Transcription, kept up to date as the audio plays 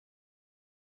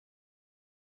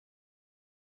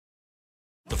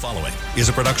The following is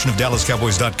a production of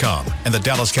DallasCowboys.com and the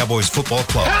Dallas Cowboys Football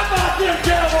Club. How about them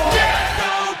Cowboys? Yeah,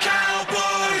 go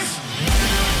Cowboys!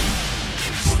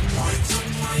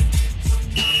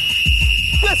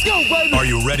 Let's go, baby! Are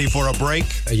you ready for a break?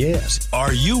 Yes.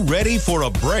 Are you ready for a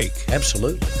break?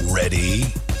 Absolutely. Ready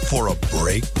for a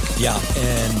break? Yeah,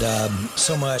 and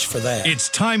so much for that. It's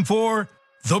time for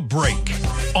The Break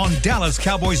on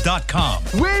DallasCowboys.com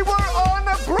We were on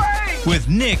the break! with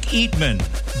Nick Eatman,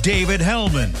 David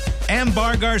Hellman,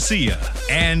 Ambar Garcia,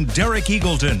 and Derek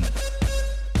Eagleton.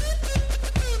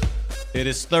 It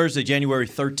is Thursday, January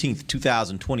 13th,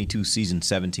 2022, Season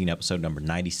 17, Episode number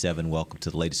 97. Welcome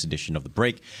to the latest edition of The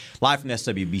Break. Live from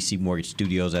SWBC Mortgage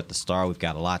Studios at the Star. We've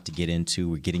got a lot to get into.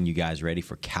 We're getting you guys ready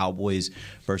for Cowboys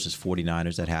versus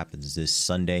 49ers. That happens this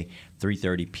Sunday,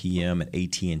 3:30 p.m. at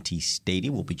AT&T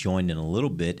Stadium. We'll be joined in a little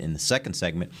bit in the second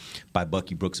segment by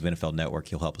Bucky Brooks of NFL Network.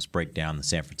 He'll help us break down the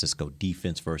San Francisco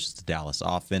defense versus the Dallas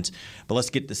offense. But let's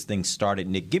get this thing started.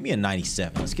 Nick, give me a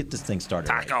 97. Let's get this thing started.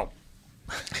 Taco.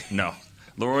 No.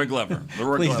 Leroy Glover.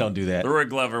 Please don't do that. Leroy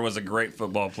Glover was a great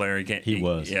football player. He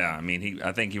was. Yeah, I mean,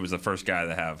 I think he was the first guy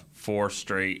to have 4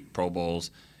 straight Pro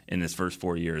Bowls in his first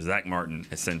 4 years. Zach Martin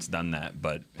has since done that,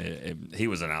 but he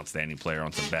was an outstanding player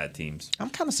on some bad teams.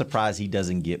 I'm kind of surprised he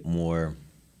doesn't get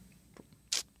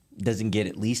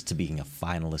at least to being a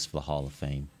finalist for the Hall of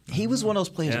Fame. He was one of those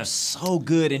players that was so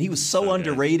good, and he was so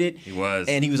underrated. He was.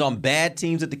 And he was on bad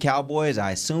teams at the Cowboys.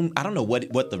 I don't know what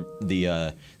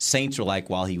the Saints were like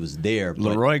while he was there. But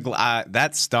Leroy,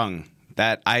 that stung.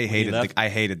 That I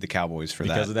hated the Cowboys for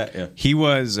because that. of that. Yeah. He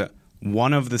was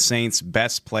one of the Saints'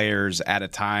 best players at a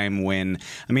time when,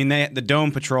 I mean, the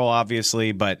Dome Patrol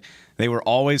obviously, but they were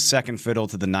always second fiddle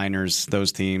to the Niners.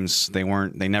 Those teams, they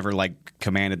never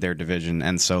commanded their division,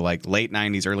 and so late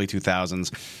 '90s, early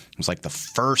 2000s was the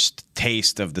first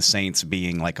taste of the Saints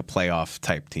being a playoff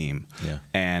type team. Yeah.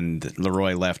 And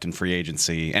Leroy left in free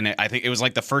agency, and I think it was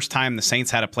the first time the Saints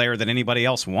had a player that anybody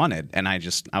else wanted. And I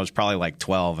was probably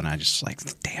 12, and I just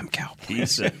damn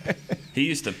Cowboys. He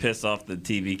used to piss off the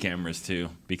TV cameras too,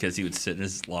 because he would sit in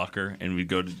his locker and we'd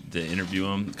go to interview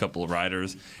him, a couple of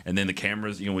writers, and then the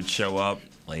cameras would show up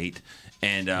late,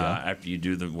 and after you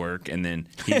do the work, and then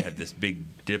he had this big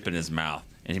dip in his mouth,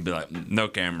 and he'd be like, "No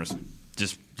cameras,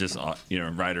 just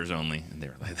writers only." And they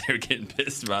were getting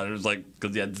pissed about it. It was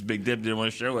because he had this big dip, didn't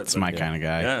want to show it. It's my kind of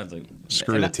guy. Yeah, it's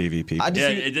screw the TV people. It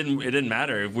didn't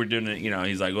matter if we're doing it.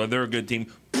 He's like, "Well, they're a good team."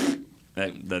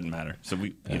 That doesn't matter. So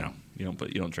you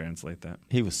don't translate that.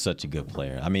 He was such a good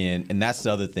player. I mean, and that's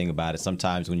the other thing about it.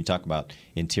 Sometimes when you talk about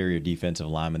interior defensive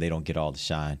linemen, they don't get all the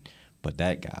shine. But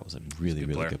that guy was a really,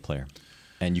 really good player.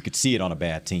 And you could see it on a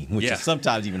bad team, which is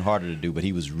sometimes even harder to do, but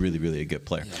he was really, really a good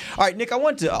player. Yeah. All right, Nick, I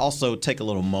want to also take a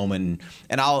little moment,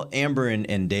 and Amber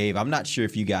and Dave, I'm not sure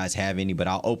if you guys have any, but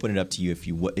I'll open it up to you if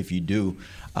you do.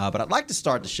 But I'd like to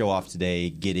start the show off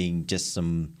today getting just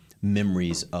some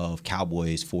memories of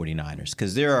Cowboys 49ers,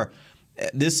 because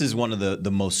this is one of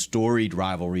the most storied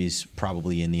rivalries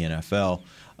probably in the NFL.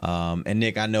 And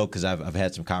Nick, I know because I've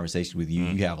had some conversations with you.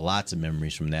 You have lots of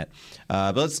memories from that.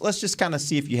 But let's just kind of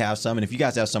see if you have some, and if you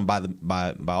guys have some,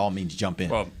 by all means, jump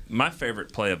in. Well, my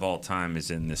favorite play of all time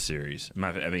is in this series.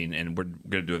 And we're going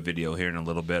to do a video here in a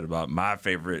little bit about my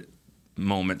favorite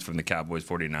moments from the Cowboys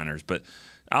 49ers. But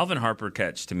Alvin Harper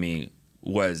catch to me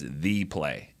was the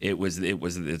play.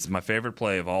 It's my favorite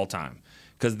play of all time,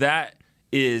 because that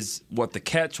is what the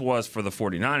catch was for the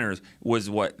 49ers, was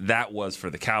what that was for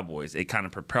the Cowboys. It kind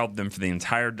of propelled them for the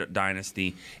entire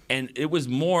dynasty. And it was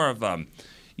more of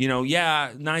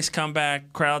nice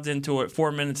comeback, crowd's into it,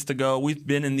 4 minutes to go. We've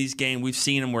been in these games. We've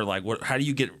seen them. We're like, how do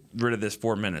you get rid of this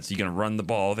 4 minutes? You're going to run the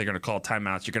ball. They're going to call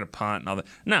timeouts. You're going to punt and all that.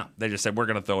 No, they just said, we're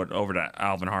going to throw it over to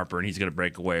Alvin Harper, and he's going to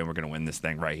break away, and we're going to win this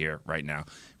thing right here, right now.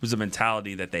 It was the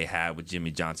mentality that they had with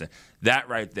Jimmy Johnson. That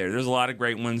right there. There's a lot of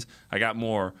great ones. I got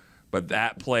more. But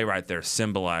that play right there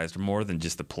symbolized more than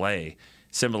just the play,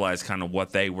 symbolized kind of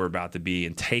what they were about to be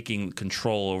and taking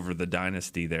control over the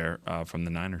dynasty there from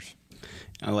the Niners.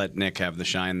 I'll let Nick have the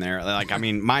shine there.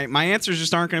 My answers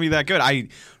just aren't going to be that good.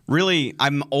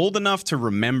 I'm old enough to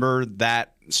remember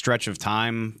that stretch of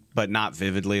time, but not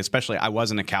vividly. Especially, I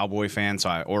wasn't a Cowboy fan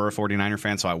or a 49er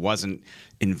fan, so I wasn't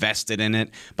invested in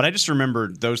it. But I just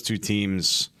remember those two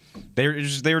teams. They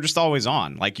were just always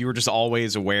on. You were just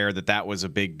always aware that was a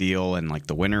big deal, and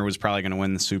the winner was probably going to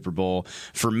win the Super Bowl.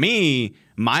 For me,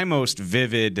 my most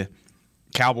vivid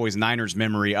Cowboys-Niners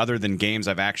memory, other than games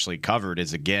I've actually covered,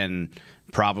 is again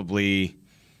probably,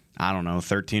 I don't know,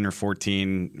 13 or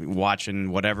 14,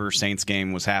 watching whatever Saints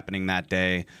game was happening that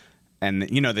day. And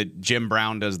that Jim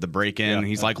Brown does the break-in.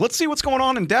 He's like, let's see what's going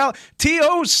on in Dallas.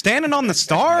 T.O.'s standing on the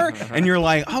star, and you're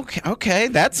like, okay,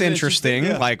 that's interesting.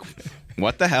 Yeah. Like,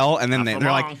 what the hell? And then they're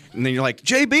like, and then you're like,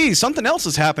 JB, something else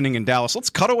is happening in Dallas. Let's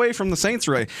cut away from the Saints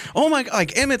right. Oh my God,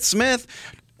 like Emmitt Smith.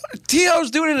 T.O.'s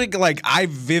doing it. Like, I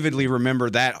vividly remember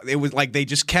that. It was like they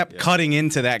just kept cutting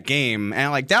into that game.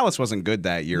 And like Dallas wasn't good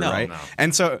that year, right? No.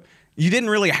 And so you didn't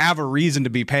really have a reason to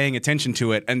be paying attention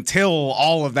to it until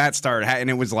all of that started, and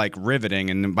it was like riveting.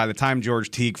 And by the time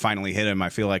George Teague finally hit him, I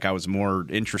feel like I was more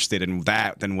interested in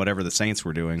that than whatever the Saints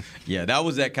were doing. Yeah, that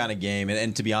was that kind of game.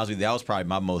 And to be honest with you, that was probably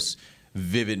my most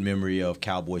vivid memory of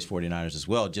Cowboys 49ers as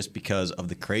well, just because of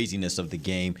the craziness of the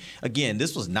game. Again,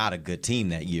 this was not a good team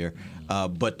that year,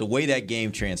 but the way that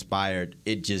game transpired,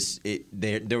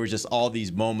 there were just all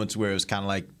these moments where it was kind of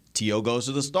like T.O. goes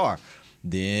to the star.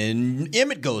 Then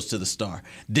Emmitt goes to the star.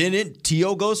 Then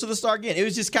T.O. goes to the star again. It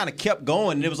was just kind of kept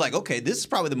going. And it was like, okay, this is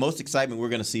probably the most excitement we're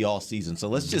going to see all season. So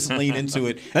let's just lean into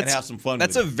it and have some fun with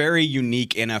it. That's a very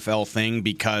unique NFL thing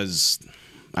because,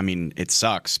 I mean, it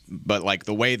sucks. But, like,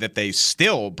 the way that they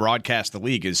still broadcast the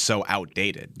league is so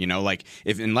outdated. Like,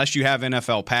 unless you have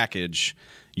NFL package,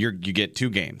 you get 2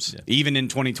 games, even in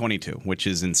 2022, which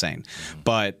is insane.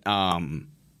 But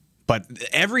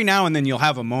every now and then you'll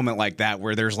have a moment like that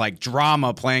where there's like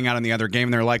drama playing out in the other game.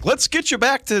 And they're like, let's get you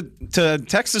back to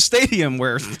Texas Stadium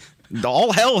where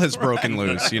all hell has broken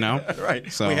loose,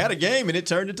 Right. So we had a game and it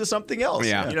turned into something else.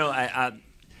 Yeah.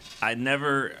 I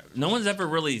never – no one's ever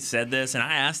really said this, and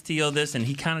I asked T.O. this, and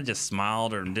he kind of just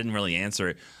smiled or didn't really answer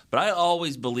it. But I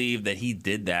always believed that he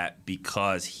did that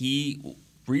because he –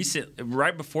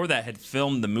 right before that had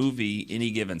filmed the movie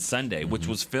Any Given Sunday, which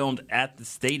was filmed at the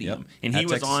stadium, and he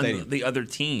was on the other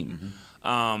team.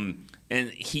 And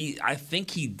I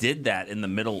think he did that in the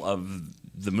middle of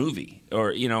the movie,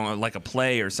 or like a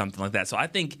play or something like that. So I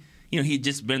think he'd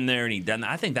just been there and he'd done that.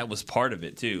 I think that was part of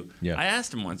it too. Yeah. I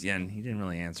asked him once, and he didn't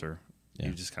really answer. He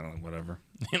was just kind of like whatever.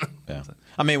 Yeah.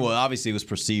 I mean, well, obviously it was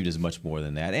perceived as much more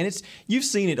than that, and you've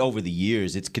seen it over the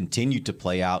years. It's continued to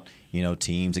play out.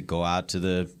 Teams that go out to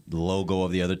the logo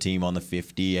of the other team on the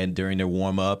 50 and during their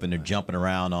warm up, and they're jumping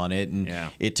around on it,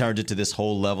 and it turns into this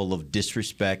whole level of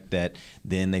disrespect that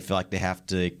then they feel like they have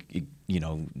to,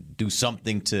 do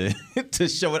something to to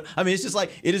show it. I mean, it's just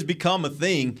like it has become a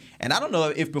thing, and I don't know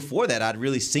if before that I'd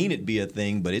really seen it be a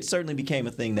thing, but it certainly became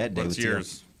a thing that day. What's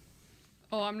yours?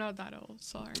 Oh, I'm not that old.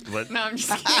 Sorry. What? No, I'm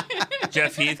just kidding.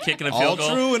 Jeff Heath kicking a field goal.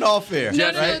 All true and all fair.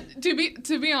 No.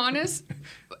 To be honest,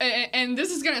 and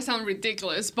this is gonna sound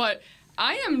ridiculous, but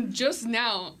I am just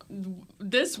now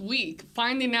this week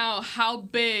finding out how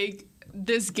big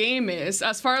this game is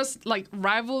as far as like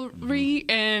rivalry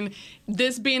and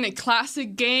this being a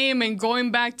classic game and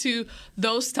going back to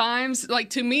those times. Like,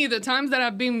 to me, the times that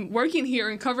I've been working here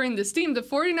and covering this team, the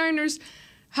 49ers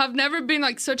have never been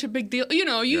like such a big deal.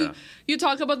 You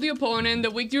talk about the opponent, the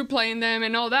week you're playing them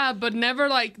and all that, but never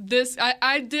like this.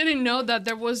 I didn't know that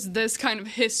there was this kind of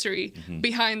history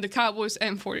behind the Cowboys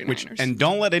and 49ers. And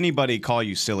don't let anybody call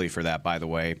you silly for that, by the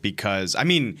way, because, I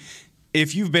mean,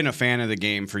 if you've been a fan of the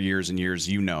game for years and years,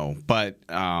 But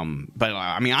I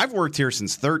mean, I've worked here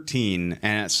since 13,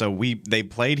 and so they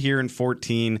played here in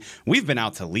 14. We've been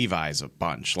out to Levi's a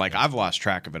bunch. Like, I've lost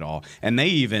track of it all. And they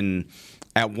even...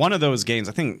 At one of those games,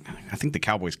 I think the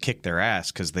Cowboys kicked their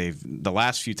ass because the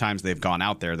last few times they've gone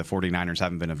out there, the 49ers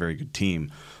haven't been a very good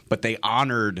team. But they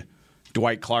honored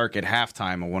Dwight Clark at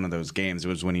halftime of one of those games. It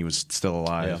was when he was still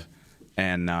alive. Yeah.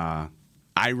 And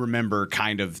I remember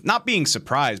kind of not being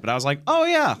surprised, but I was like, oh,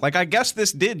 yeah, like I guess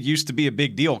this did used to be a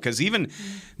big deal, because even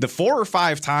the 4 or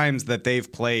 5 times that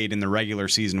they've played in the regular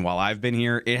season while I've been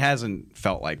here, it hasn't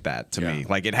felt like that to me.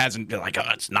 Like, it hasn't been like, oh,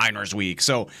 it's Niners week.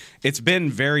 So it's been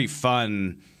very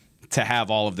fun to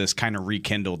have all of this kind of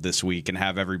rekindled this week and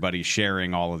have everybody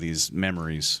sharing all of these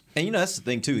memories. And, that's the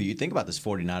thing, too. You think about this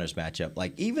 49ers matchup.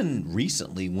 Like, even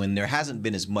recently, when there hasn't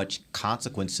been as much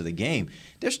consequence to the game,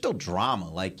 there's still drama.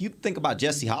 Like, you think about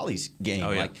Jesse Holly's game.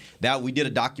 Oh, yeah. Like, that we did a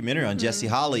documentary on Jesse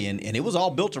Holly, and it was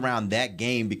all built around that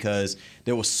game because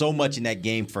there was so much in that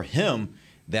game for him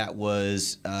that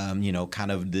was,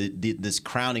 kind of this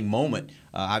crowning moment.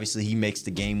 Obviously, he makes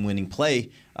the game-winning play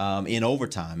in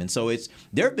overtime. And so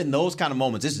there have been those kind of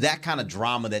moments. It's that kind of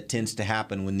drama that tends to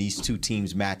happen when these two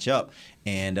teams match up.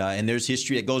 And there's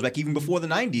history that goes back even before the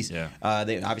 90s. Yeah.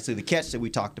 Obviously, the catch that we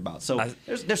talked about. So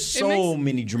there's so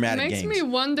many dramatic games. It makes me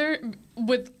wonder,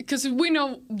 because we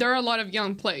know there are a lot of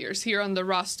young players here on the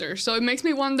roster. So it makes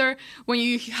me wonder, when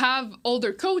you have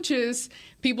older coaches,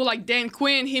 people like Dan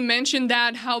Quinn, he mentioned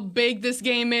that, how big this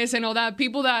game is and all that,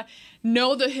 people that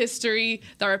know the history,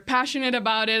 that are passionate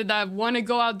about it, that want to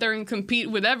go out there and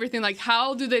compete with everything. Like,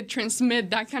 how do they transmit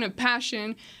that kind of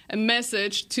passion and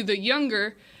message to the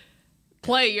younger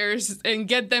players and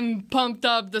get them pumped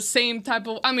up the same type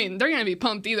of, I mean, they're going to be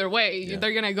pumped either way. Yeah.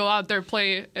 They're going to go out there,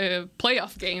 play a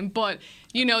playoff game. But,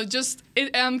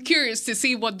 I'm curious to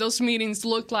see what those meetings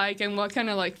look like and what kind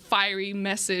of, like, fiery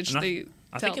message they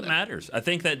I think it matters. I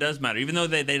think that does matter. Even though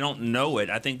they don't know it,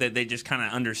 I think that they just kind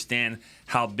of understand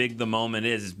how big the moment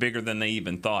is. It's bigger than they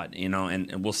even thought,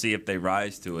 and we'll see if they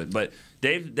rise to it. But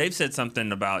Dave said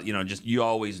something about, just you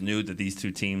always knew that these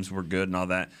two teams were good and all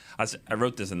that. I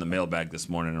wrote this in the mailbag this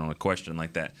morning on a question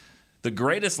like that. The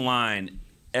greatest line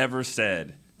ever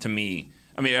said to me,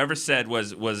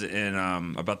 was in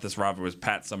about this rivalry was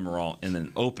Pat Summerall in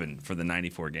an open for the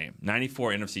 94 game.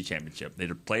 94 NFC Championship. They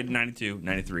played in 92,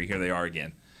 93. Here they are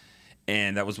again.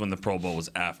 And that was when the Pro Bowl was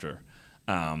after.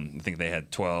 I think they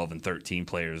had 12 and 13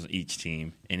 players each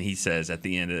team. And he says at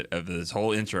the end of this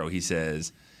whole intro, he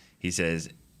says,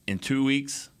 in 2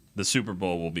 weeks, the Super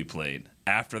Bowl will be played.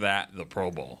 After that, the Pro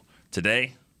Bowl.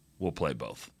 Today, we'll play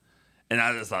both. And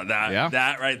I just thought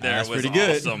that right there was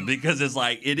awesome because it's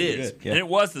like it is. Yeah. And it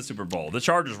was the Super Bowl. The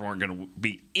Chargers weren't going to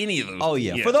beat any of those. Oh,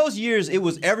 yeah. For those years, it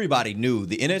was everybody knew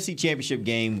the NFC Championship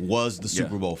game was the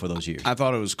Super Bowl for those years. I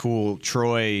thought it was cool.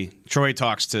 Troy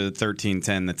talks to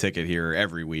 1310 The Ticket here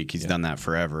every week. He's done that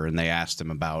forever. And they asked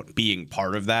him about being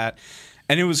part of that.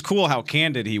 And it was cool how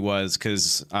candid he was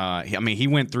because, he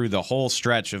went through the whole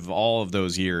stretch of all of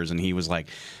those years. And he was like,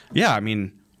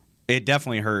 it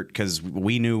definitely hurt because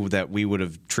we knew that we would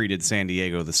have treated San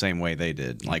Diego the same way they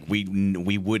did. Like we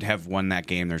would have won that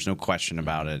game. There's no question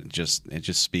about it. It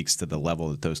just speaks to the level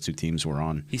that those two teams were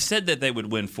on. He said that they would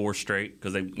win 4 straight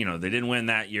because they didn't win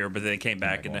that year, but they came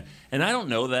back and I don't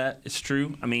know that it's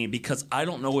true. I mean, because I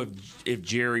don't know if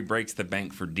Jerry breaks the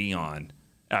bank for Dion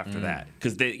after that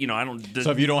because I don't. So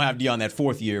if you don't have Dion that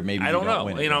 4th year, maybe I don't know.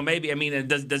 Win it, maybe. I mean,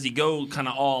 does he go kind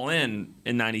of all in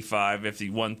 95 if he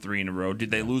won 3 in a row?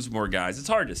 Did they lose more guys? It's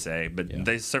hard to say, but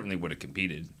they certainly would have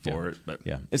competed for it. But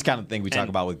it's kind of thing we talk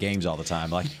about with games all the time.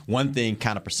 Like one thing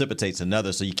kind of precipitates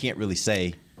another, so you can't really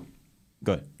say.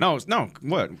 Go ahead. No.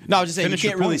 What? No, I was just saying you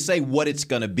can't really say what it's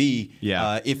going to be.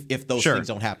 If those things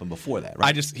don't happen before that.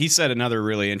 Right. He said another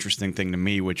really interesting thing to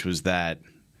me, which was that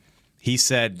he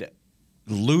said.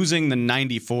 Losing the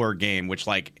 94 game, which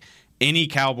like any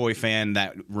Cowboy fan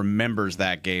that remembers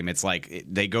that game, it's like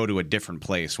they go to a different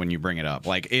place when you bring it up.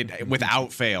 Like it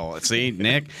without fail. See,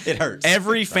 Nick, it hurts.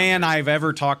 Every fan I've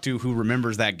ever talked to who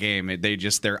remembers that game,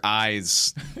 their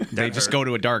eyes, they just go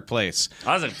to a dark place.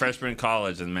 I was a freshman in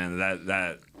college, and man,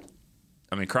 that.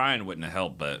 I mean, crying wouldn't have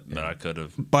helped, but I could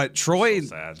have. But Troy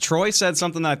said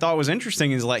something that I thought was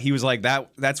interesting. Is like he was like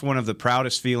that's one of the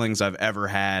proudest feelings I've ever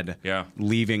had.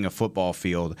 Leaving a football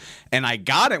field, and I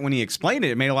got it when he explained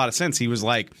it. It made a lot of sense. He was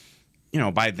like,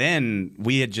 by then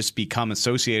we had just become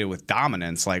associated with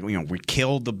dominance. Like we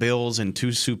killed the Bills in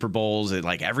 2 Super Bowls.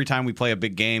 Like every time we play a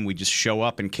big game, we just show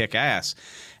up and kick ass.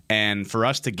 And for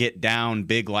us to get down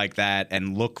big like that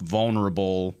and look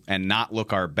vulnerable and not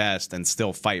look our best and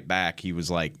still fight back, he was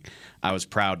like, I was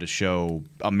proud to show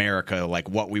America like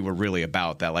what we were really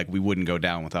about, that like we wouldn't go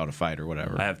down without a fight or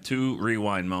whatever. I have 2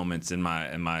 rewind moments in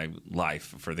my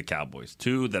life for the Cowboys.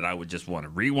 2 that I would just want to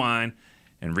rewind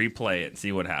and replay it and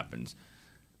see what happens.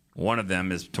 One of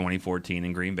them is 2014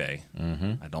 in Green Bay.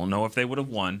 I don't know if they would have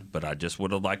won, but I just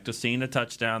would have liked to have seen a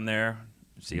touchdown there.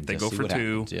 See if they go for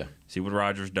 2. Happens, see what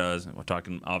Rodgers does. We're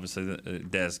talking, obviously, the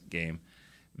Dez game.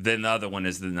 Then the other one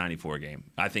is the 94 game.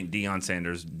 I think Deion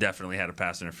Sanders definitely had a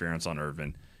pass interference on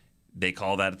Irvin. They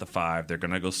call that at the 5. They're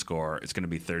going to go score. It's going to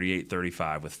be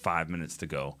 38-35 with 5 minutes to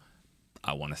go.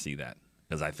 I want to see that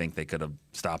because I think they could have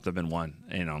stopped them and won.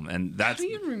 And that's. How do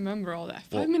you remember all that?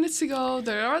 5 minutes to go.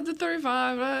 They're at the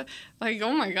 35. Like,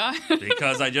 oh my god.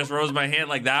 Because I just rose my hand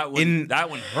like that one. That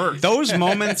one hurts. Those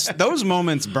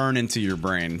moments burn into your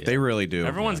brain. They really do.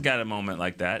 Everyone's got a moment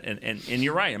like that, and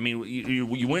you're right. I mean,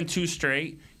 you win 2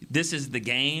 straight. This is the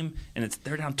game, and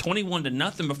they're down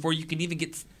 21-0 before you can even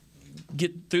get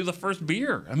through the first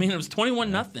beer. I mean, it was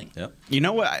 21-0. Yep. You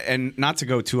know what? And not to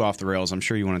go too off the rails, I'm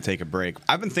sure you want to take a break.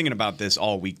 I've been thinking about this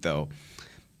all week, though,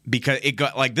 because it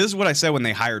got like this is what I said when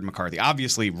they hired McCarthy.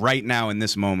 Obviously, right now in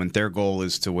this moment, their goal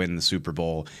is to win the Super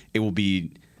Bowl. It will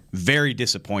be very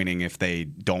disappointing if they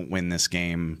don't win this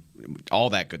game, all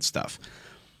that good stuff.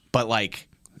 But like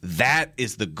that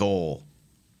is the goal.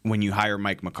 When you hire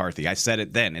Mike McCarthy, I said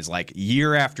it then, is like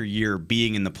year after year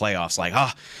being in the playoffs, like,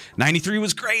 93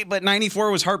 was great, but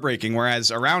 94 was heartbreaking. Whereas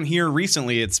around here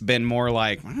recently, it's been more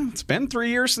like, it's been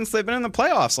 3 years since they've been in the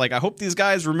playoffs. Like, I hope these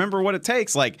guys remember what it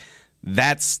takes. Like,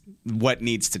 That's what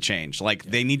needs to change. Like,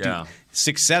 they need to –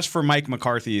 success for Mike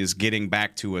McCarthy is getting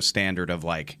back to a standard of,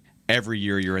 like, every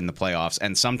year you're in the playoffs,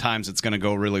 and sometimes it's going to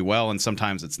go really well and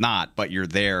sometimes it's not, but you're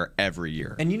there every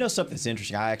year. And you know something that's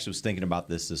interesting? I actually was thinking about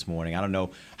this morning. I don't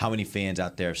know how many fans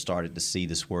out there have started to see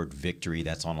this word victory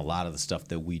that's on a lot of the stuff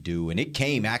that we do. And it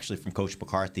came actually from Coach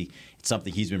McCarthy. It's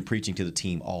something he's been preaching to the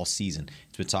team all season.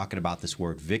 He's been talking about this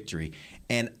word victory.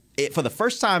 And for the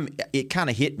first time, it kind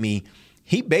of hit me.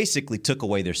 He basically took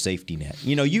away their safety net.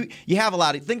 You know, you have a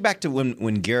lot of – think back to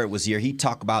when Garrett was here. He'd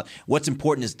talk about what's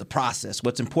important is the process.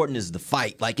 What's important is the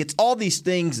fight. Like, it's all these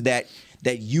things that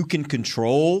you can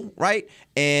control, right?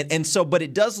 And so – but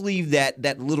it does leave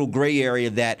that little gray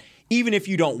area that even if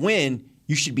you don't win,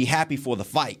 you should be happy for the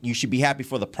fight. You should be happy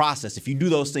for the process. If you do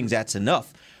those things, that's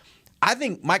enough. I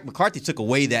think Mike McCarthy took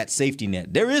away that safety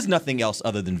net. There is nothing else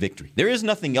other than victory. There is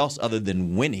nothing else other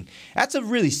than winning. That's a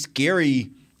really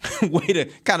scary – way to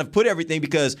kind of put everything,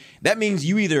 because that means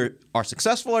you either are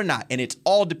successful or not, and it's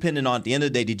all dependent on, at the end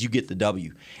of the day, did you get the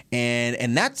W?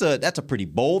 And that's a pretty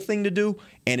bold thing to do,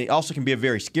 and it also can be a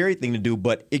very scary thing to do,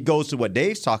 but it goes to what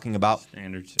Dave's talking about,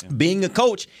 standards, being a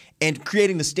coach and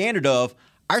creating the standard of,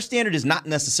 our standard is not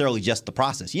necessarily just the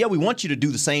process. Yeah, we want you to do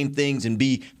the same things and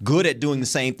be good at doing the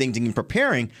same things and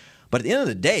preparing, but at the end of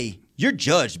the day, you're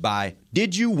judged by,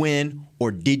 did you win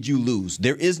or did you lose?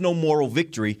 There is no moral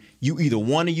victory. You either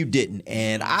won or you didn't.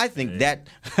 And I think that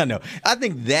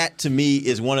to me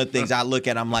is one of the things I look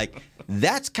at. I'm like,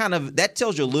 that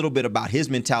tells you a little bit about his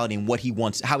mentality and what he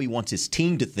wants, how he wants his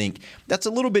team to think. That's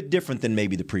a little bit different than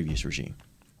maybe the previous regime.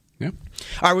 Yeah. All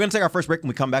right, we're going to take our first break. When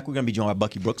we come back, we're going to be joined by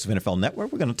Bucky Brooks of NFL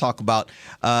Network. We're going to talk about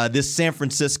this San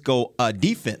Francisco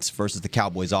defense versus the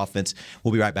Cowboys offense.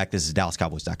 We'll be right back. This is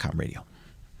DallasCowboys.com radio.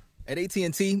 At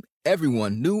AT&T,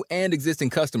 everyone, new and existing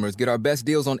customers, get our best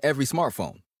deals on every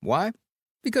smartphone. Why?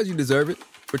 Because you deserve it.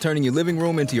 For turning your living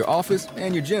room into your office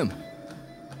and your gym.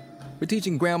 For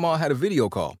teaching Grandma how to video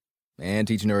call and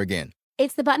teaching her again.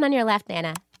 It's the button on your left,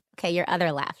 Nana. Okay, your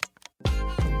other left.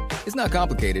 It's not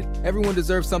complicated. Everyone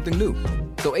deserves something new.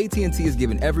 So AT&T is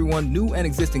giving everyone, new and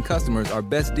existing customers, our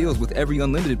best deals with every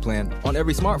unlimited plan on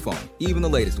every smartphone, even the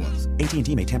latest ones.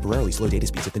 AT&T may temporarily slow data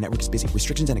speeds if the network is busy.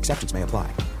 Restrictions and exceptions may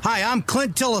apply. Hi, I'm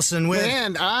Clint Tillison with...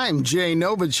 And I'm Jay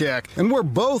Novacek, and we're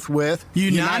both with...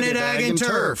 United Ag and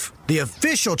Turf, the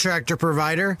official tractor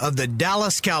provider of the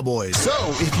Dallas Cowboys. So,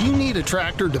 if you need a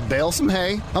tractor to bale some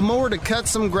hay, a mower to cut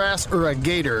some grass, or a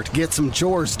gator to get some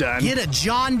chores done... Get a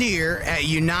John Deere at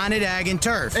United Ag and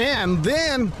Turf. And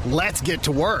then, let's get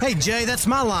to work. Hey, Jay, that's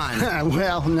my line.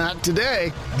 Well, not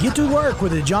today. Get to work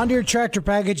with a John Deere tractor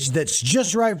package that's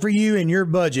just right for you and your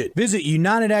budget. Visit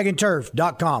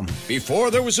UnitedAgAndTurf.com.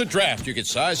 Before there was a draft, you could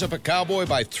size up a cowboy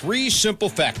by 3 simple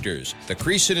factors: the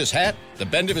crease in his hat, the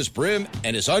bend of his brim,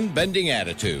 and his unbending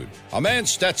attitude. A man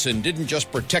Stetson didn't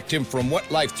just protect him from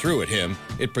what life threw at him,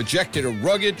 it projected a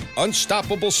rugged,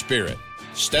 unstoppable spirit.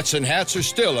 Stetson hats are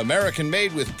still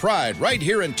American-made with pride right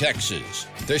here in Texas.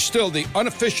 They're still the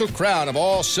unofficial crown of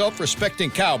all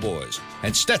self-respecting cowboys,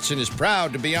 and Stetson is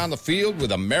proud to be on the field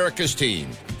with America's team.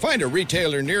 Find a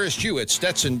retailer nearest you at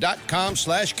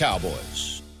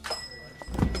Stetson.com/cowboys.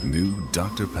 New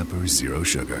Dr. Pepper Zero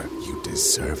Sugar. You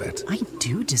deserve it. I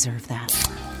do deserve that.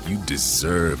 You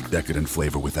deserve decadent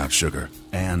flavor without sugar,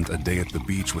 and a day at the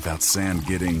beach without sand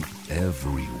getting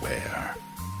everywhere.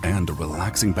 And a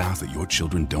relaxing bath that your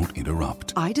children don't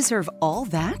interrupt. I deserve all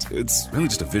that? It's really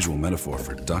just a visual metaphor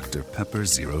for Dr. Pepper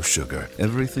Zero Sugar.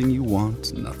 Everything you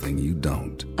want, nothing you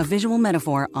don't. A visual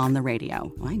metaphor on the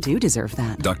radio. I do deserve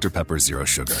that. Dr. Pepper Zero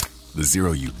Sugar. The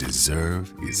zero you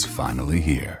deserve is finally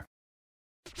here.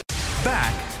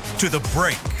 Back to the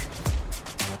break.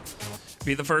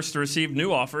 Be the first to receive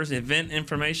new offers, event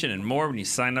information, and more when you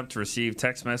sign up to receive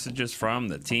text messages from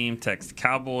the team. Text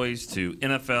Cowboys to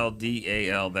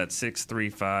NFLDAL. That's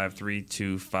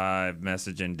 635-325.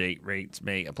 Message and date rates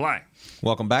may apply.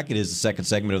 Welcome back. It is the second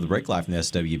segment of the break live from the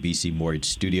SWBC Mortgage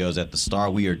Studios at the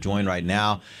Star. We are joined right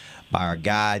now by our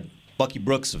guy, Bucky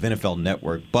Brooks of NFL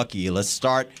Network. Bucky, let's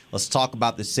start. Let's talk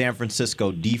about the San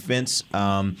Francisco defense.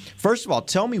 First of all,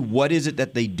 tell me, what is it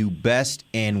that they do best,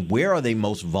 and where are they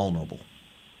most vulnerable?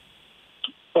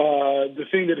 The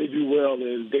thing that they do well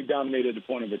is they dominate at the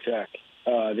point of attack.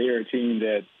 They are a team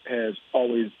that has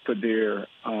always put their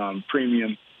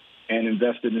premium and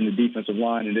invested in the defensive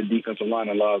line, and the defensive line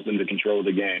allows them to control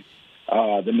the game.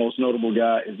 The most notable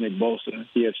guy is Nick Bosa.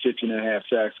 He has 15.5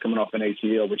 sacks coming off an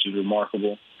ACL, which is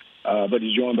remarkable. But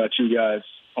he's joined by 2 guys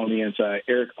on the inside.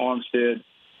 Eric Armstead,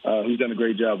 who's done a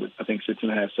great job with, I think,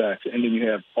 6.5 sacks. And then you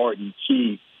have Arden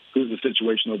Key, who's a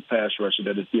situational pass rusher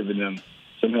that has given them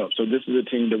some help. So this is a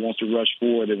team that wants to rush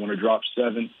forward. They want to drop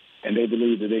 7. and they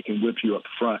believe that they can whip you up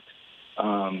front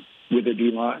with their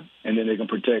D-line, and then they can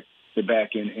protect the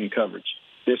back end in coverage.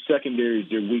 Their secondary is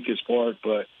their weakest part,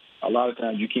 but a lot of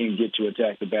times you can't get to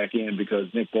attack the back end because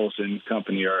Nick Bosa and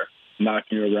company are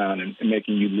knocking you around and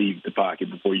making you leave the pocket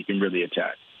before you can really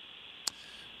attack.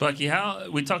 Bucky,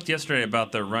 we talked yesterday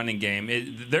about their running game.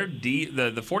 The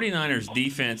 49ers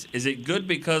defense, is it good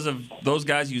because of those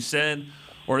guys you said,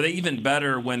 or are they even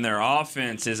better when their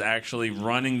offense is actually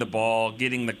running the ball,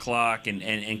 getting the clock,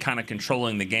 and kind of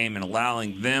controlling the game and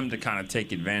allowing them to kind of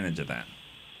take advantage of that?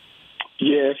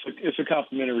 Yeah, it's a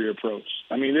complementary approach.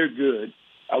 I mean, they're good.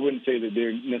 I wouldn't say that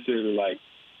they're necessarily like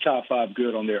top 5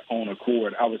 good on their own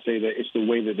accord. I would say that it's the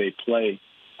way that they play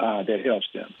that helps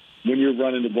them. When you're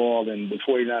running the ball, and the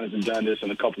 49ers have done this in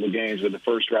a couple of games where the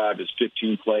first drive is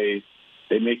 15 plays,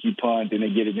 they make you punt, and they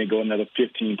get it, and they go another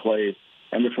 15 plays.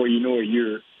 And before you know it,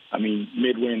 you're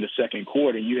midway in the second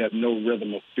quarter, you have no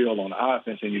rhythm or feel on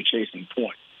offense, and you're chasing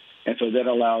points. And so that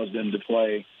allows them to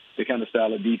play the kind of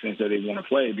style of defense that they want to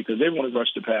play because they want to rush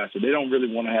the passer. They don't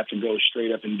really want to have to go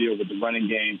straight up and deal with the running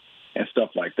game and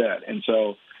stuff like that. And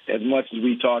so as much as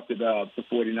we talked about the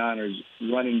 49ers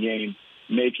running game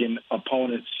making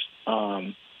opponents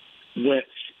wince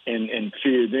and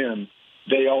fear them,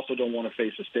 they also don't want to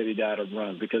face a steady diet of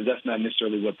runs because that's not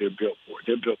necessarily what they're built for.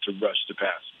 They're built to rush the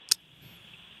pass.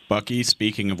 Bucky,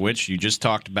 speaking of which, you just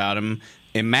talked about him.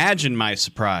 Imagine my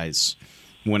surprise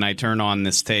when I turn on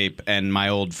this tape and my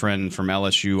old friend from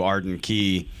LSU, Arden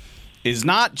Key, is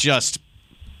not just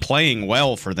playing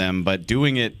well for them, but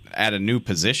doing it at a new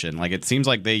position. Like, it seems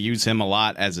like they use him a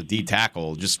lot as a D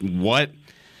tackle. Just what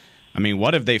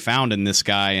have they found in this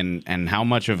guy, and how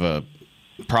much of a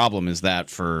problem is that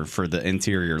for the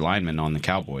interior linemen on the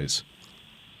Cowboys?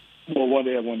 Well, one,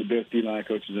 they have one of the best D-line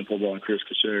coaches in football, Chris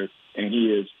Kacher, and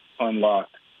he has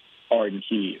unlocked Arden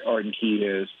Key. Arden Key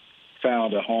has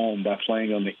found a home by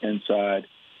playing on the inside,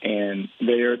 and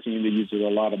they're a team that uses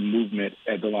a lot of movement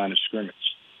at the line of scrimmage,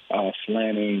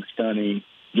 slanting, stunning,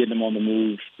 getting them on the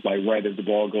move, like right as the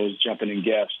ball goes, jumping in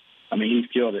gaps. I mean,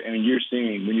 he's killed it. I mean, you're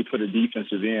seeing when you put a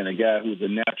defensive end, a guy who's a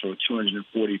natural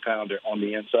 240-pounder on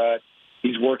the inside,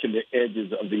 he's working the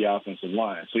edges of the offensive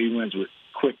line. So he wins with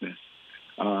quickness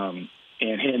and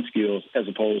hand skills as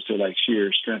opposed to like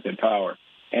sheer strength and power.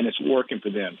 And it's working for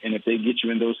them. And if they get you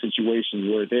in those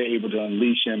situations where they're able to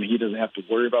unleash him and he doesn't have to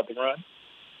worry about the run,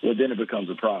 well, then it becomes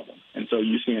a problem. And so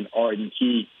you're seeing Arden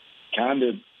Key kind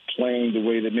of playing the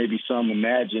way that maybe some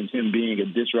imagined him being a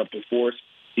disruptive force.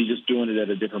 He's just doing it at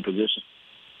a different position.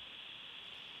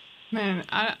 Man,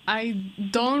 I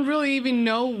don't really even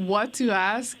know what to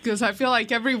ask because I feel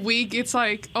like every week it's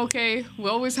like, okay, we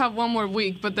always have one more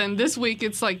week. But then this week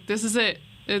it's like, this is it.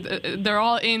 They're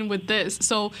all in with this.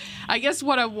 So I guess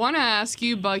what I want to ask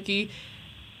you, Bucky,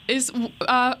 is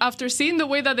after seeing the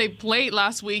way that they played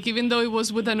last week, even though it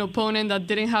was with an opponent that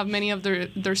didn't have many of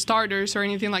their starters or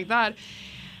anything like that,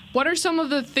 what are some of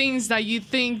the things that you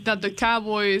think that the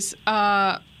Cowboys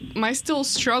might still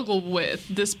struggle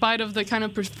with despite of the kind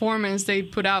of performance they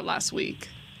put out last week?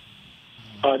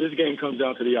 This game comes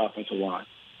down to the offensive line.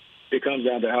 It comes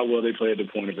down to how well they play at the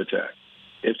point of attack.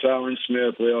 If Tyron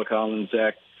Smith, La'el Collins,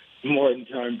 Zach Martin,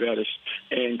 Tyron Bettis,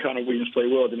 and Connor Williams play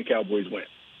well, then the Cowboys win.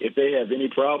 If they have any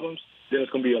problems, then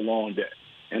it's going to be a long day.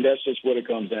 And that's just what it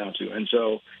comes down to. And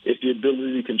so it's the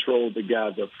ability to control the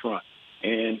guys up front.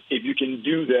 And if you can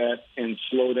do that and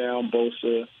slow down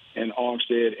Bosa and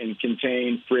Armstead and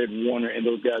contain Fred Warner and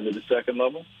those guys at the second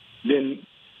level, then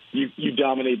you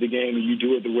dominate the game and you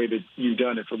do it the way that you've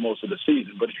done it for most of the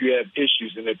season. But if you have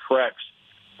issues and it cracks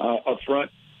up front,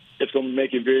 it's going to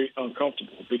make it very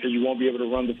uncomfortable because you won't be able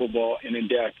to run the football, and then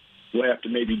Dak will have to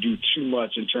maybe do too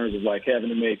much in terms of like having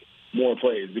to make more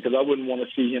plays because I wouldn't want to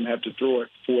see him have to throw it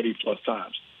 40-plus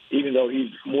times. Even though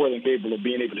he's more than capable of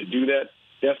being able to do that,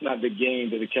 that's not the game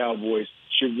that the Cowboys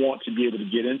should want to be able to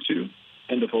get into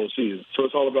in the postseason. So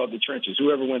it's all about the trenches.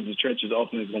 Whoever wins the trenches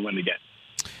ultimately is going to win the game.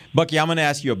 Bucky, I'm going to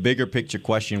ask you a bigger picture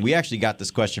question. We actually got this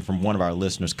question from one of our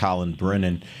listeners, Colin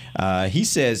Brennan.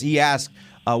 He asked,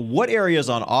 what areas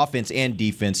on offense and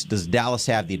defense does Dallas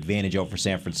have the advantage over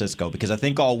San Francisco? Because I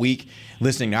think all week,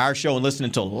 listening to our show and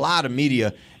listening to a lot of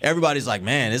media, everybody's like,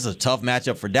 man, this is a tough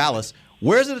matchup for Dallas.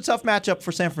 Where is it a tough matchup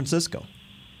for San Francisco?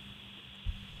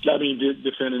 I mean,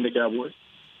 defending the Cowboys.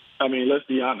 I mean, let's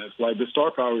be honest. Like, the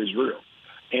star power is real.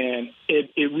 And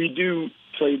we do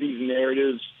play these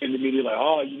narratives in the media like,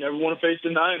 oh, you never want to face the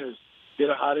Niners. They're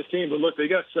the hottest team. But, look, they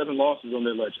got 7 losses on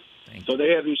their ledger. So they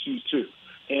have issues, too.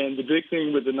 And the big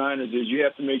thing with the Niners is you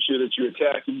have to make sure that you're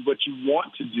attacking. What you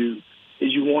want to do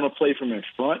is you want to play from in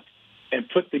front and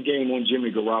put the game on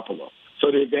Jimmy Garoppolo.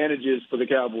 So the advantage is for the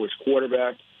Cowboys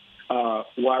quarterback,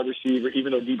 wide receiver,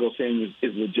 even though Deebo Samuel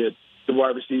is legit, the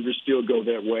wide receivers still go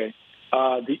that way.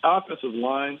 The offensive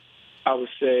line, I would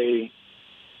say,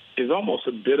 is almost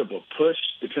a bit of a push,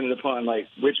 depending upon like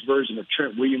which version of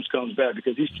Trent Williams comes back,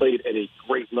 because he's played at a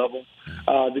great level.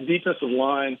 The defensive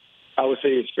line, I would say,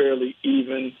 is fairly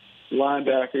even.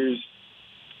 Linebackers,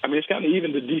 I mean, it's kind of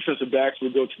even. The defensive backs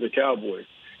would go to the Cowboys.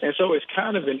 And so it's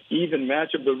kind of an even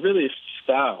matchup, but really it's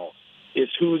style.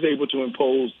 It's who's able to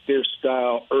impose their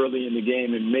style early in the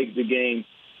game and make the game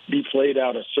be played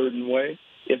out a certain way.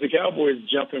 If the Cowboys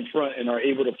jump in front and are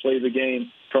able to play the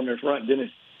game from in front,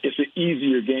 then it's an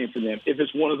easier game for them. If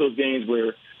it's one of those games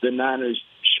where the Niners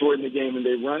shorten the game and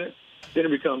they run it, then it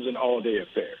becomes an all-day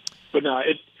affair. But no,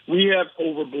 we have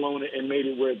overblown it and made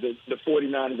it where the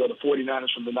 49ers are the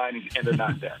 49ers from the 90s, and they're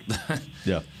not that.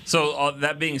 Yeah. So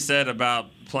that being said about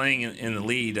playing in the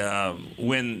lead,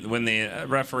 when the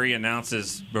referee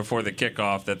announces before the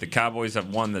kickoff that the Cowboys have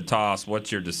won the toss,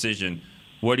 what's your decision?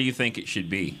 What do you think it should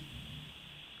be?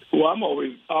 Well, I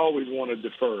always want to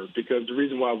defer, because the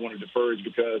reason why I want to defer is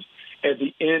because at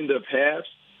the end of halves,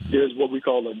 there's what we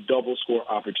call a double score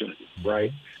opportunity,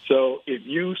 right? So if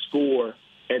you score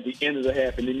at the end of the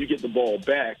half and then you get the ball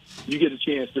back, you get a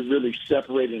chance to really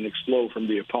separate and explode from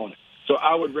the opponent. So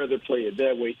I would rather play it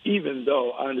that way, even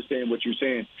though I understand what you're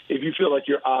saying. If you feel like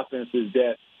your offense is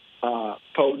that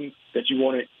potent that you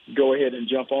want to go ahead and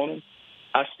jump on them,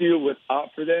 I still would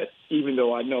opt for that, even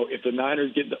though I know if the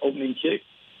Niners get the opening kick,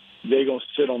 they're going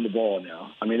to sit on the ball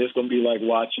now. I mean, it's going to be like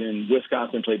watching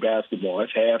Wisconsin play basketball.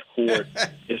 It's half court.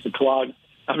 It's the clock.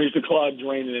 I mean, it's the clock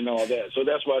draining and all that. So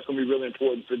that's why it's going to be really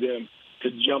important for them to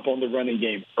jump on the running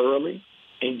game early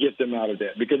and get them out of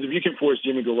that. Because if you can force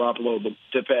Jimmy Garoppolo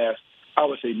to pass, I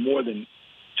would say more than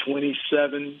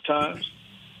 27 times,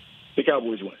 the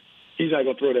Cowboys win. He's not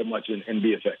going to throw that much and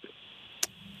be effective.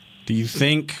 Do you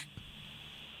think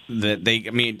that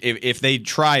if they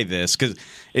try this, because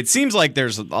it seems like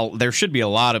there should be a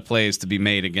lot of plays to be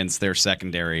made against their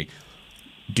secondary,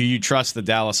 do you trust the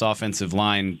Dallas offensive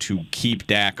line to keep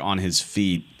Dak on his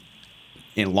feet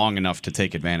long enough to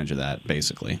take advantage of that,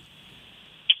 basically?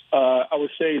 I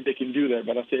would say they can do that,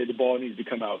 but I say the ball needs to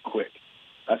come out quick.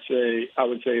 I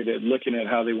would say that looking at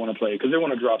how they want to play, because they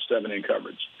want to drop 7 in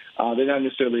coverage. They're not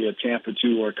necessarily a Tampa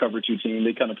 2 or a cover 2 team.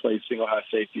 They kind of play single high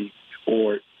safety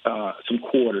or some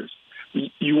quarters.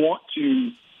 You want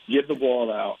to get the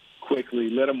ball out quickly,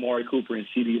 let Amari Cooper and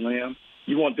CeeDee Lamb.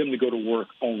 You want them to go to work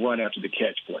on run after the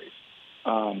catch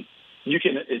plays. You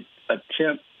can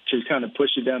attempt to kind of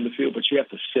push it down the field, but you have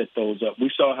to set those up. We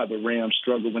saw how the Rams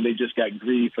struggled when they just got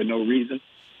greedy for no reason,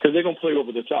 because they're going to play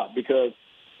over the top. Because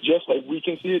just like we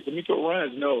can see it, DeMeco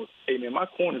Ryans knows, hey, man, my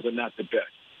corners are not the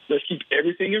best. Let's keep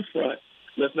everything in front.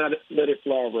 Let's not let it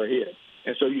fly over our head.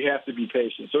 And so you have to be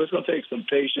patient. So it's going to take some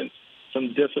patience,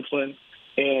 some discipline.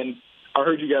 And I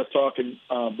heard you guys talking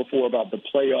before about the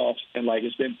playoffs, and like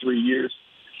it's been 3 years.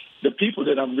 The people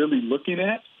that I'm really looking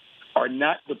at are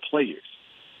not the players.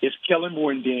 It's Kellen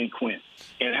Moore and Dan Quinn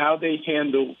and how they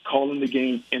handle calling the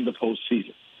game in the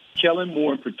postseason. Kellen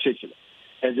Moore in particular,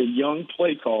 as a young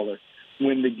play caller,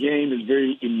 when the game is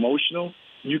very emotional,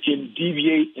 you can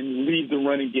deviate and leave the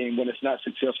running game when it's not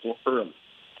successful early.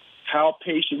 How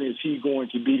patient is he going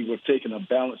to be with taking a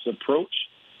balanced approach?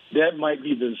 That might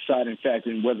be the deciding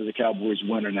factor in whether the Cowboys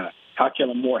win or not. How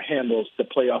Kellen Moore handles the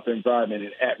playoff environment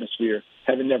and atmosphere,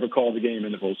 having never called the game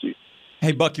in the postseason.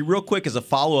 Hey, Bucky, real quick as a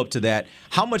follow-up to that,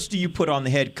 how much do you put on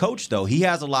the head coach, though? He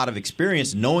has a lot of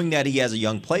experience knowing that he has a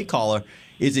young play caller.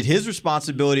 Is it his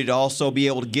responsibility to also be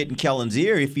able to get in Kellen's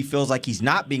ear if he feels like he's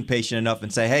not being patient enough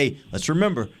and say, hey, let's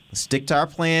remember, let's stick to our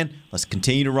plan, let's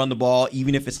continue to run the ball,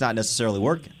 even if it's not necessarily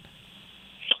working?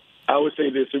 I would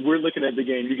say this. If we're looking at the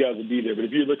game, you guys will be there. But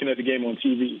if you're looking at the game on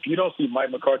TV, if you don't see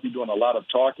Mike McCarthy doing a lot of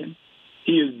talking,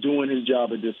 he is doing his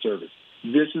job a disservice.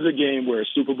 This is a game where a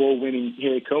Super Bowl winning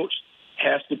head coach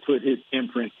has to put his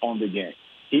imprint on the game.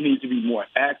 He needs to be more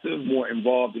active, more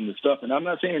involved in the stuff. And I'm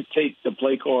not saying take the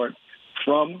play card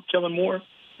from Kellen Moore,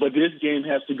 but this game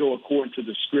has to go according to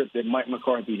the script that Mike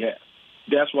McCarthy has.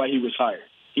 That's why he was hired.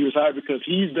 He was hired because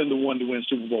he's been the one to win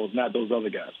Super Bowls, not those other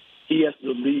guys. He has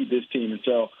to lead this team. And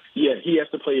so, yeah, he has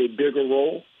to play a bigger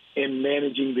role in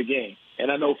managing the game.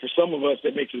 And I know for some of us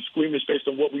that makes it squeamish based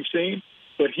on what we've seen,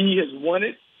 but he has won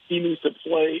it. He needs to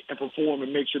play and perform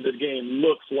and make sure the game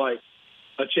looks like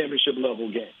a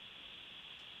championship-level game.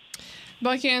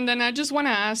 Bucky, and then I just want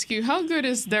to ask you, how good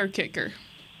is their kicker?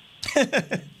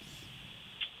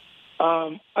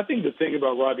 I think the thing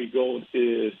about Robbie Gould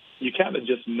is you kind of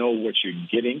just know what you're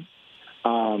getting.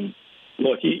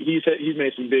 Look, he's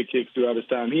made some big kicks throughout his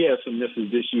time. He has some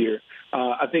misses this year.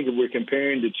 I think if we're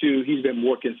comparing the two, he's been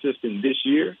more consistent this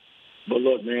year But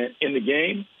look, man, in the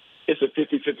game, it's a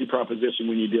 50-50 proposition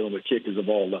when you're dealing with kickers of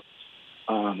all levels.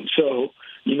 So,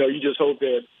 you just hope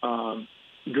that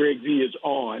Greg Z is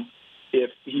on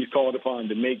if he's called upon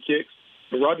to make kicks.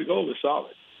 But Roger Gold is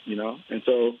solid, And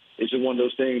so it's just one of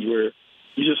those things where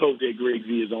you just hope that Greg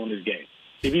Z is on his game.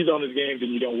 If he's on his game, then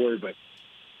you don't worry. But,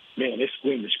 man, it's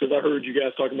squeamish because I heard you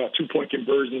guys talking about 2-point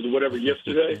conversions or whatever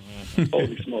yesterday.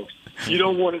 Holy smokes. You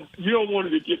don't want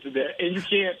it to get to that. And you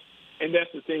can't. And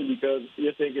that's the thing, because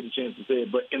yes, they get a chance to say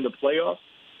it, but in the playoffs,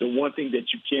 the one thing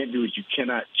that you can't do is you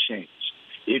cannot change.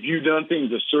 If you've done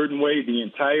things a certain way the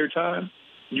entire time,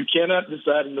 you cannot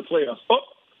decide in the playoffs,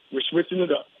 we're switching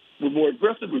it up. We're more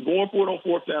aggressive. We're going for it on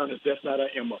fourth down. If that's not our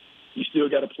MO, you still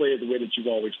got to play it the way that you've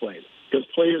always played it. Because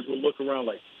players will look around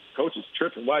like, coach is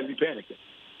tripping. Why is he panicking?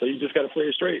 So you just got to play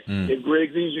it straight. If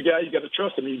Greg Z's your guy, you got to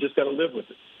trust him. You just got to live with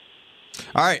it.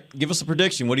 All right, give us a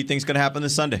prediction. What do you think is going to happen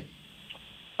this Sunday?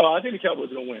 I think the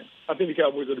Cowboys are going to win. I think the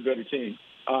Cowboys are the better team.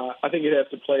 I think it has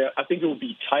to play. I think it will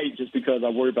be tight just because I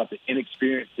worry about the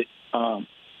inexperience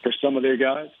for some of their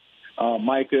guys,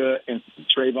 Micah and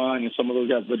Trayvon and some of those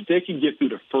guys. But if they can get through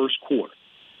the first quarter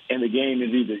and the game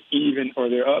is either even or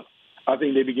they're up, I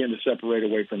think they begin to separate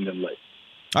away from them late.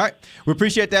 All right. We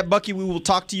appreciate that, Bucky. We will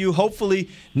talk to you hopefully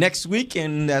next week,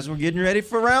 and as we're getting ready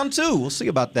for round 2. We'll see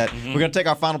about that. We're going to take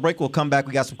our final break. We'll come back.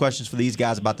 We got some questions for these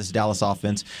guys about this Dallas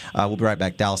offense. We'll be right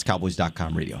back.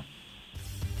 DallasCowboys.com radio.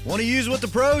 Want to use what the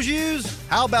pros use?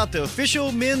 How about the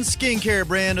official men's skincare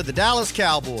brand of the Dallas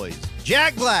Cowboys,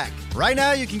 Jack Black? Right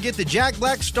now, you can get the Jack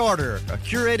Black Starter, a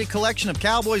curated collection of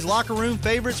Cowboys locker room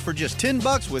favorites for just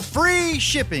 $10 with free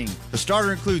shipping. The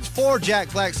starter includes 4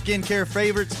 Jack Black skincare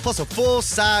favorites, plus a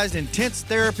full-sized intense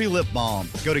therapy lip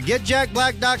balm. Go to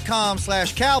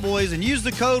getjackblack.com/Cowboys and use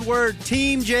the code word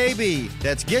TEAMJB.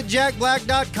 That's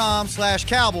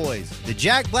getjackblack.com/Cowboys. The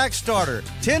Jack Black Starter,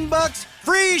 $10,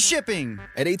 free shipping.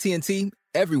 At AT&T,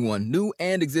 everyone, new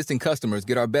and existing customers,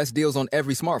 get our best deals on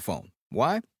every smartphone.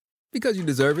 Why? Because you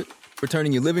deserve it. For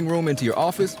turning your living room into your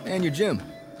office and your gym.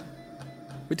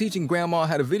 For teaching Grandma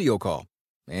how to video call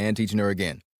and teaching her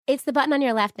again. It's the button on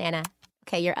your left, Nana.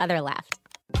 Okay, your other left.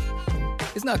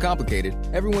 It's not complicated.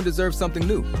 Everyone deserves something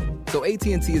new. So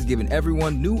AT&T is giving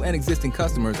everyone, new and existing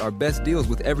customers, our best deals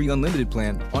with every unlimited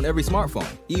plan on every smartphone,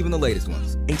 even the latest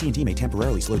ones. AT&T may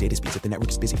temporarily slow data speeds if the network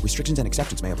is busy. Restrictions and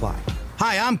exceptions may apply.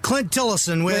 Hi, I'm Clint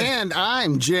Tillison with... And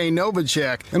I'm Jay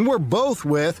Novacek, and we're both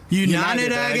with...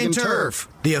 United Ag and Turf,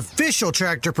 the official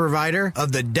tractor provider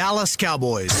of the Dallas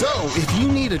Cowboys. So, if you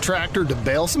need a tractor to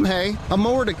bale some hay, a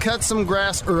mower to cut some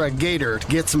grass, or a gator to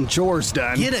get some chores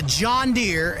done... Get a John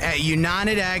Deere at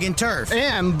United Ag and Turf.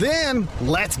 And then,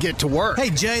 let's get to work. Hey,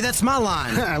 Jay, that's my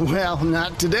line. Well,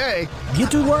 not today.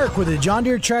 Get to work with a John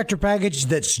Deere tractor package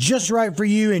that's just right for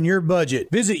you and your budget.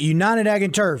 Visit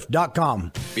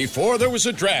UnitedAgAndTurf.com. Before there was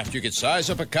a draft, you could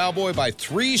size up a cowboy by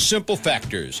 3 simple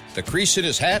factors: the crease in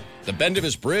his hat, the bend of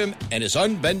his brim, and his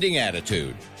unbending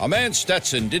attitude. A man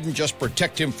Stetson didn't just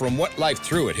protect him from what life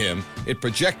threw at him, it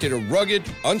projected a rugged,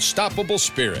 unstoppable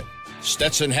spirit.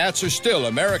 Stetson hats are still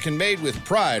American-made with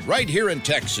pride right here in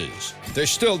Texas. They're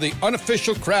still the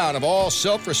unofficial crown of all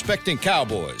self-respecting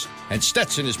cowboys, and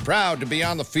Stetson is proud to be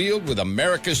on the field with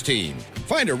America's team.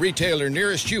 Find a retailer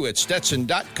nearest you at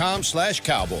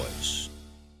Stetson.com/Cowboys.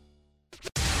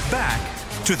 Back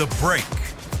to the break.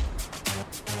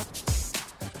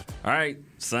 All right,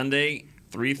 Sunday,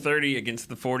 3:30 against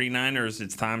the 49ers.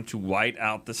 It's time to white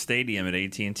out the stadium at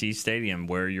AT&T Stadium.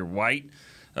 Wear your white.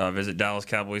 Visit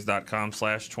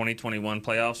DallasCowboys.com/2021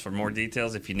 playoffs for more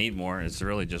details. If you need more, it's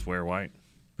really just wear white.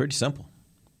 Pretty simple.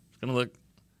 It's gonna look.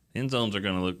 End zones are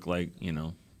gonna look like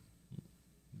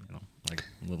like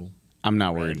little. I'm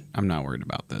not worried. I'm not worried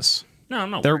about this. No, I'm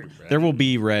not worried. There will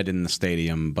be red in the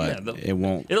stadium, but it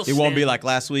won't. It won't be like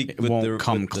last week. It won't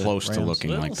come close to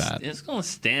looking like that. It's going to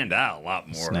stand out a lot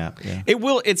more. Snap. Yeah. It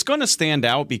will. It's going to stand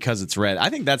out because it's red. I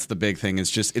think that's the big thing.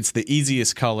 It's the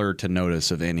easiest color to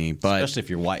notice of any. But especially if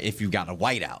you're white, if you got a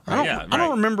white out. Right? I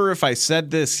don't remember if I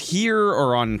said this here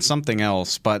or on something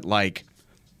else, but like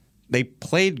they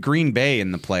played Green Bay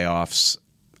in the playoffs.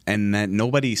 And that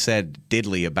nobody said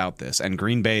diddly about this. And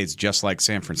Green Bay is just like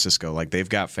San Francisco. Like, they've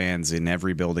got fans in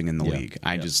every building in the league.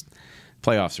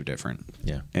 Playoffs are different.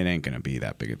 Yeah. It ain't going to be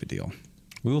that big of a deal.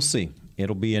 We will see.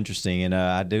 It'll be interesting. And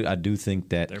I do think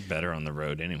that they're better on the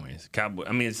road anyways.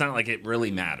 It's not like it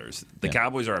really matters. The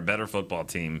Cowboys are a better football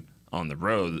team on the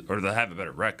road, or they'll have a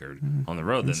better record on the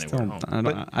road than they were at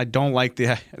home. I don't like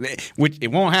which it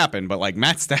won't happen, but like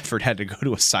Matt Stafford had to go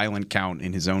to a silent count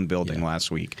in his own building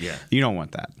last week. Yeah. You don't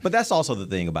want that. But that's also the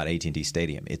thing about AT&T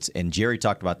Stadium. And Jerry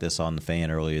talked about this on The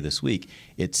Fan earlier this week.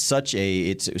 It's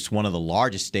one of the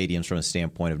largest stadiums from a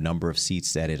standpoint of number of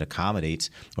seats that it accommodates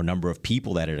or number of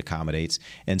people that it accommodates.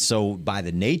 And so by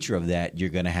the nature of that, you're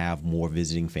going to have more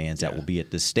visiting fans that will be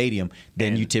at this stadium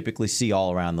than you typically see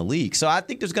all around the league. So I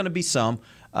think there's going to be some.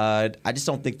 I just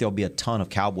don't think there'll be a ton of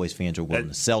Cowboys fans who are willing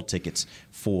to sell tickets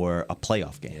for a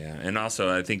playoff game. Yeah, and also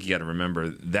I think you got to remember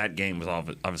that game was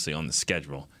obviously on the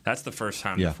schedule. That's the first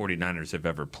time the 49ers have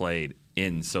ever played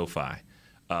in SoFi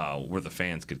where the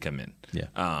fans could come in.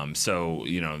 Yeah. So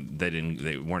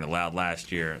they weren't allowed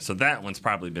last year. So that one's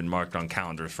probably been marked on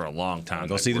calendars for a long time.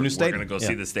 Go see the new stadium. We're going to go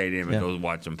see the stadium and go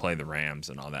watch them play the Rams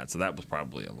and all that. So that was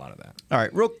probably a lot of that. All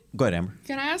right, go ahead, Amber.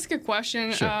 Can I ask a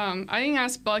question? Sure. I didn't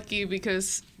ask Bucky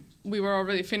because we were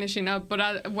already finishing up,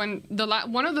 but when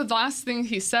one of the last things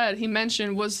he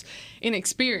mentioned was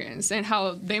inexperience and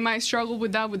how they might struggle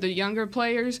with that with the younger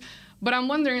players. But I'm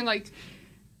wondering, like,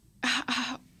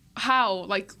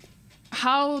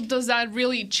 how does that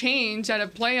really change at a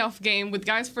playoff game with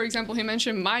guys? For example, he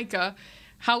mentioned Micah.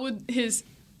 How would his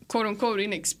quote unquote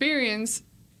inexperience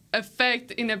affect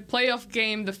in a playoff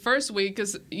game the first week?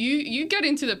 Because you get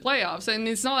into the playoffs and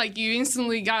it's not like you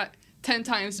instantly got 10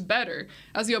 times better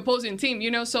as the opposing team,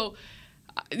 so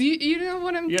you know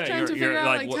what I'm trying to figure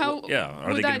out, like how are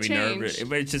would they that be change? nervous?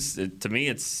 It's just, to me,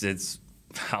 it's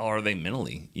how are they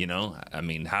mentally? I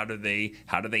mean, how do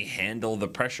they handle the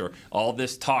pressure? All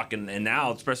this talk and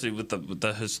now, especially with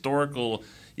the historical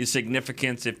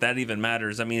significance, if that even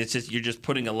matters. I mean, it's just you're just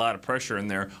putting a lot of pressure in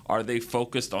there. Are they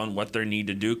focused on what they need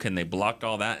to do? Can they block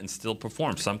all that and still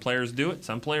perform? Some players do it,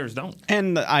 some players don't.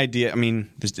 And the idea, I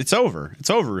mean, it's over. It's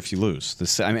over if you lose. The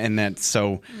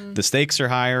stakes are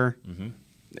higher. Mm-hmm.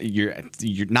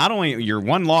 You're not only you're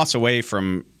one loss away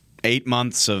from 8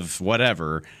 months of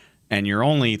whatever, and you're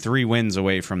only 3 wins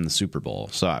away from the Super Bowl.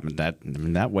 So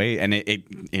that way, and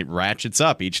it ratchets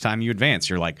up each time you advance.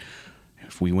 You're like,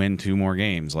 if we win 2 more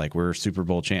games, like we're Super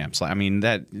Bowl champs. I mean,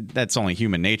 that's only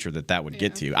human nature that would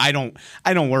get to you. I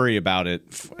don't worry about it,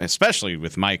 especially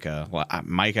with Micah.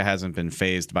 Micah hasn't been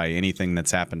fazed by anything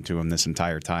that's happened to him this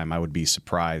entire time. I would be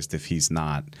surprised if he's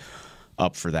not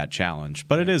up for that challenge.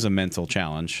 But it is a mental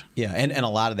challenge. Yeah, and a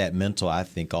lot of that mental, I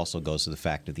think, also goes to the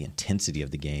fact of the intensity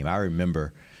of the game. I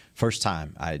remember first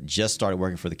time I just started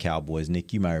working for the Cowboys.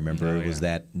 Nick, you might remember it was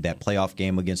that playoff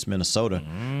game against Minnesota.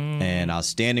 And I was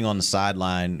standing on the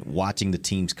sideline watching the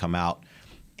teams come out,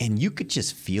 and you could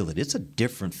just feel it. It's a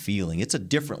different feeling. It's a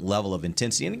different level of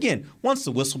intensity. And again, once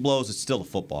the whistle blows, it's still a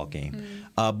football game.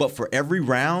 But for every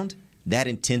round, that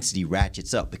intensity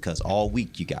ratchets up because all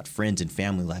week you got friends and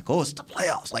family like, oh, it's the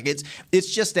playoffs. Like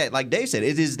it's just that, like Dave said,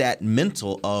 it is that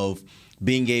mental of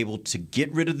being able to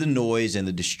get rid of the noise and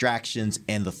the distractions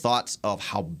and the thoughts of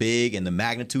how big and the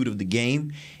magnitude of the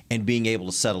game and being able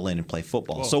to settle in and play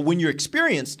football. Whoa. So when you're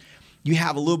experienced, you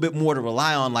have a little bit more to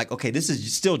rely on, like, okay, this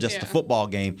is still just a football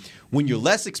game. When you're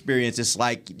less experienced, it's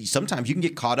like sometimes you can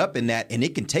get caught up in that, and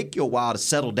it can take you a while to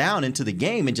settle down into the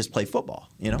game and just play football.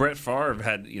 Brett Favre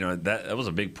had, that was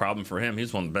a big problem for him. He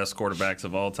was one of the best quarterbacks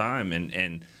of all time,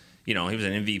 and he was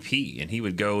an MVP, and he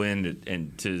would go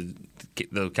to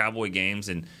the Cowboy games,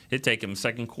 and it'd take him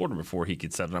second quarter before he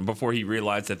could settle down, before he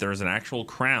realized that there was an actual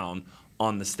crown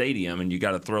on the stadium, and you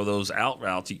got to throw those out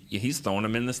routes. He's throwing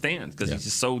them in the stands because he's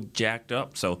just so jacked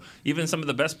up. So even some of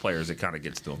the best players, it kind of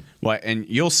gets to him. Well, and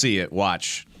you'll see it.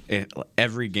 Watch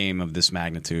every game of this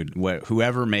magnitude.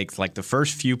 Whoever makes like the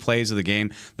first few plays of the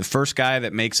game, the first guy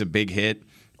that makes a big hit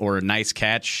or a nice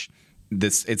catch,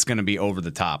 it's going to be over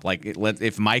the top. Like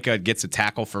if Micah gets a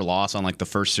tackle for loss on like the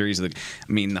first series of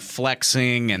the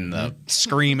flexing and the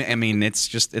scream. I mean,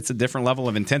 it's a different level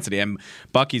of intensity. And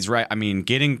Bucky's right. I mean,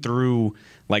 getting through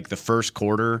like the first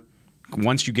quarter,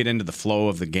 once you get into the flow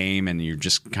of the game and you're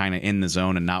just kind of in the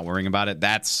zone and not worrying about it,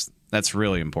 that's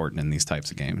really important in these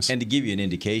types of games. And to give you an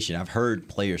indication, I've heard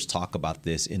players talk about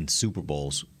this in Super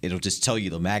Bowls. It'll just tell you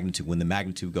the magnitude. When the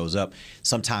magnitude goes up,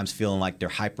 sometimes feeling like they're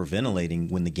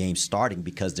hyperventilating when the game's starting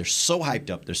because they're so hyped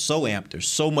up, they're so amped, there's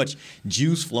so much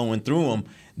juice flowing through them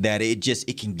that it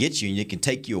can get you and it can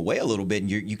take you away a little bit,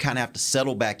 and you kind of have to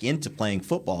settle back into playing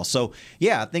football. So,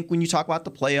 yeah, I think when you talk about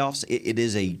the playoffs, it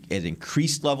is an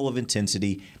increased level of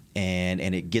intensity. And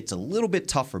it gets a little bit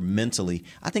tougher mentally.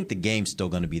 I think the game's still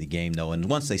going to be the game, though. And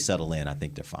once they settle in, I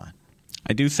think they're fine.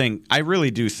 I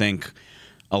really do think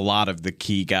a lot of the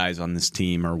key guys on this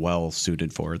team are well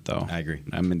suited for it, though. I agree.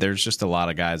 I mean, there's just a lot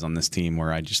of guys on this team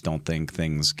where I just don't think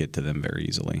things get to them very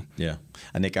easily. Yeah.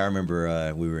 I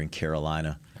remember we were in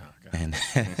Carolina. And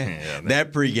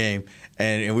that pregame,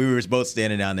 and we were both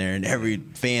standing down there, and every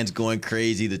fan's going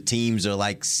crazy. The teams are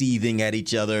like seething at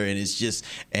each other, and it's just.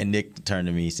 And Nick turned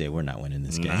to me, he said, "We're not winning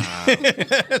this game."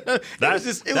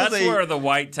 That's where the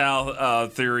white towel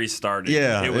theory started.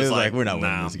 Yeah, it was like we're not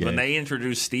winning this game. When they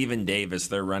introduced Steven Davis,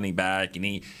 their running back,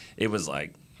 and it was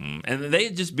like. And they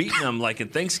had just beaten them like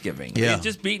at Thanksgiving. Yeah. They had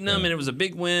just beaten them, and it was a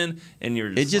big win. And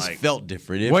it just felt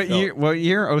different. What year?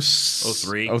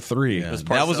 03. 03. Yeah.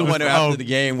 That was the one after the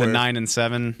game where the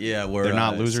 9-7. Yeah, where they're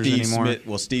not losers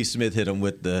anymore. Steve Smith hit him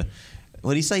with the.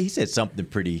 What did he say? He said something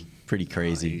pretty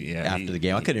crazy after the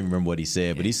game. I couldn't even remember what he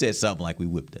said, but he said something like we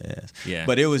whipped the ass. Yeah.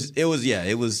 But it was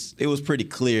pretty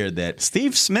clear that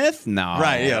Steve Smith? No.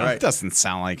 Right, yeah, right. It doesn't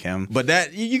sound like him. But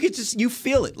that you could you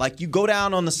feel it. Like you go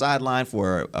down on the sideline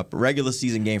for a regular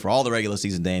season game, for all the regular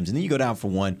season games, and then you go down for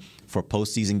one for a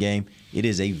postseason game. It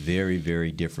is a very,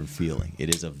 very different feeling.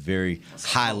 It is a very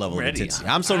high level of intensity.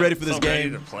 I'm so ready for this game. Ready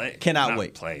to play. Cannot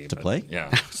wait to play.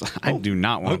 Yeah, I do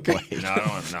not want to play. No, I don't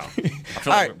want. No, I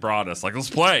feel like it brought us. Like, let's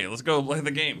play. Let's go play the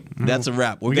game. That's a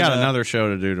wrap. We got another show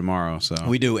to do tomorrow. So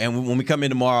we do. And when we come in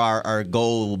tomorrow, our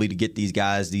goal will be to get these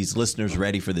listeners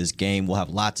ready for this game. We'll have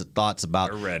lots of thoughts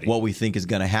about what we think is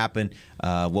going to happen,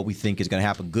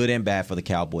 good and bad for the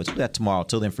Cowboys. We'll do that tomorrow.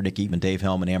 Till then, for Nick Eatman, Dave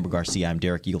Hellman, Amber Garcia, I'm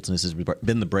Derek Eagleton. This has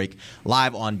been The Break,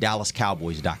 live on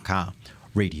DallasCowboys.com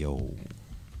radio.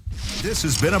 This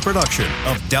has been a production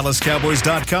of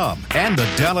DallasCowboys.com and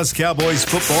the Dallas Cowboys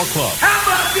Football Club. How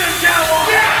about this,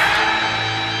 Cowboys? Yeah!